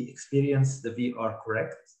if they experience the VR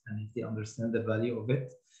correct and if they understand the value of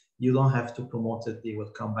it, you don't have to promote it. They will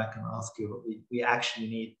come back and ask you, we actually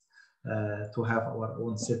need to have our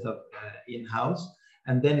own setup in-house.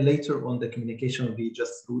 And then later on, the communication will be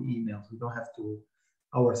just through emails. We don't have to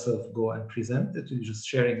ourselves go and present it. We're just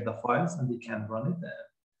sharing the files and they can run it.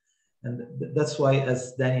 And that's why,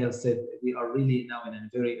 as Daniel said, we are really now in a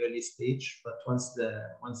very early stage. But once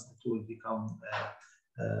the tool become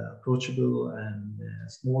approachable and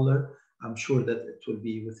smaller, I'm sure that it will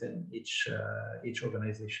be within each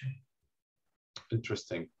organization.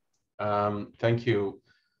 Interesting. Thank you,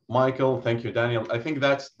 Michael. Thank you, Daniel. I think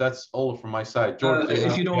that's all from my side. George,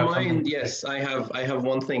 if you don't mind, yes, I have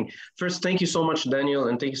one thing. First, thank you so much, Daniel,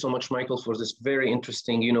 and thank you so much, Michael, for this very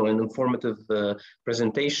interesting, and informative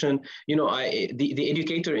presentation. The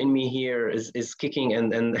educator in me here is kicking,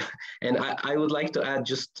 and I would like to add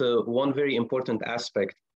just one very important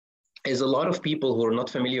aspect. Is a lot of people who are not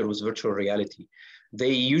familiar with virtual reality, they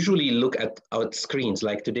usually look at screens.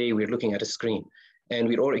 Like today, we're looking at a screen and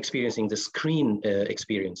we're all experiencing the screen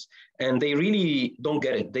experience. And they really don't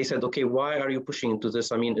get it. They said, okay, why are you pushing into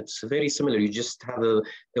this? I mean, it's very similar. You just have a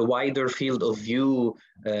wider field of view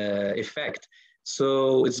effect.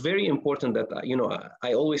 So it's very important that,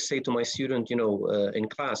 I always say to my student, in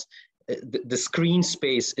class, the screen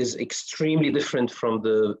space is extremely different from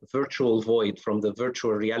the virtual void, from the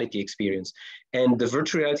virtual reality experience. And the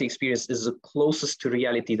virtual reality experience is the closest to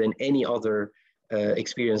reality than any other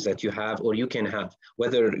experience that you have or you can have,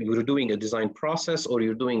 whether you're doing a design process or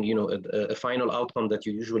you're doing, a final outcome that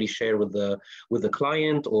you usually share with the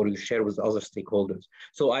client or you share with other stakeholders.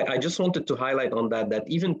 So I just wanted to highlight on that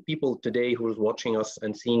even people today who are watching us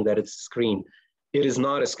and seeing that it's a screen, it is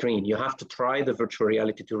not a screen. You have to try the virtual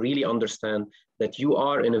reality to really understand that you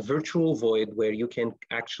are in a virtual void where you can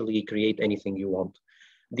actually create anything you want.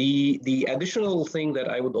 The additional thing that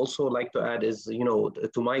I would also like to add is,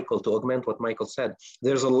 to Michael, to augment what Michael said,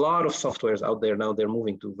 there's a lot of softwares out there now, they're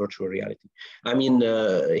moving to virtual reality. I mean,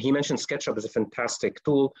 he mentioned SketchUp is a fantastic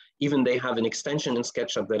tool. Even they have an extension in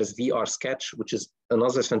SketchUp that is VR Sketch, which is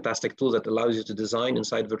another fantastic tool that allows you to design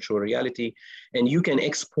inside virtual reality. And you can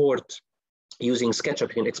export using SketchUp,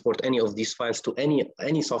 you can export any of these files to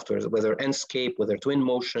any software, whether Enscape, whether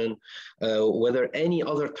Twinmotion, whether any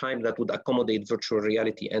other type that would accommodate virtual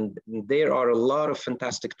reality. And there are a lot of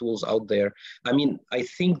fantastic tools out there. I mean, I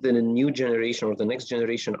think the new generation or the next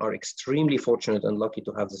generation are extremely fortunate and lucky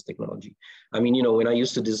to have this technology. I mean, you know, when I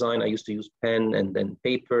used to design, I used to use pen and then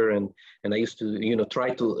paper, and I used to, you know, try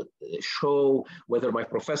to show whether my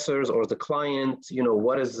professors or the client, you know,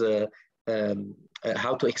 what is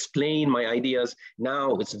how to explain my ideas.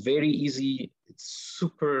 Now it's very easy. It's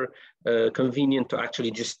super convenient to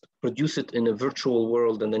actually just produce it in a virtual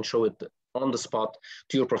world and then show it on the spot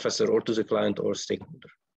to your professor or to the client or stakeholder.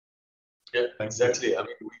 Yeah, exactly. I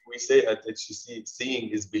mean, we say at HTC, seeing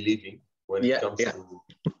is believing when it comes to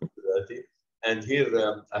reality. And here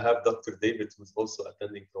I have Dr. David, who's also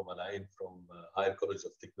attending from Al-Ain, from Higher College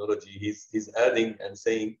of Technology. He's adding and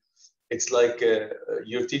saying, it's like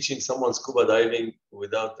you're teaching someone scuba diving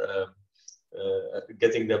without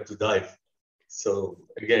getting them to dive. So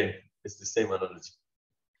again, it's the same analogy.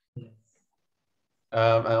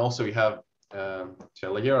 And also we have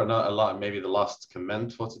Chella here, not a lot, maybe the last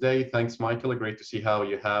comment for today. Thanks, Michael. Great to see how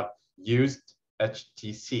you have used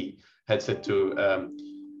HTC headset to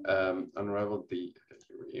unravel the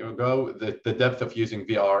depth of using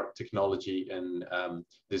VR technology in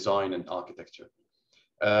design and architecture.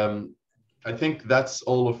 I think that's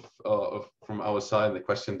all of from our side, the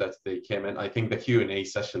question that they came in. I think the Q&A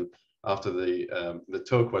session after the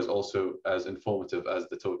talk was also as informative as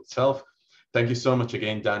the talk itself. Thank you so much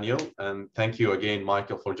again, Daniel, and thank you again,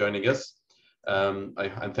 Michael, for joining us. And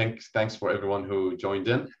thanks for everyone who joined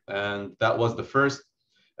in. And that was the first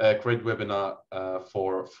CRID webinar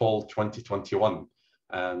for fall 2021.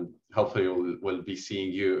 And hopefully we'll be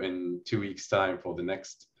seeing you in 2 weeks' time for the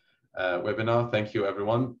next webinar. Thank you,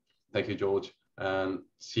 everyone. Thank you, George, and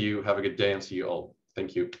see you. Have a good day and see you all.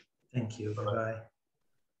 Thank you. Thank you. Bye-bye.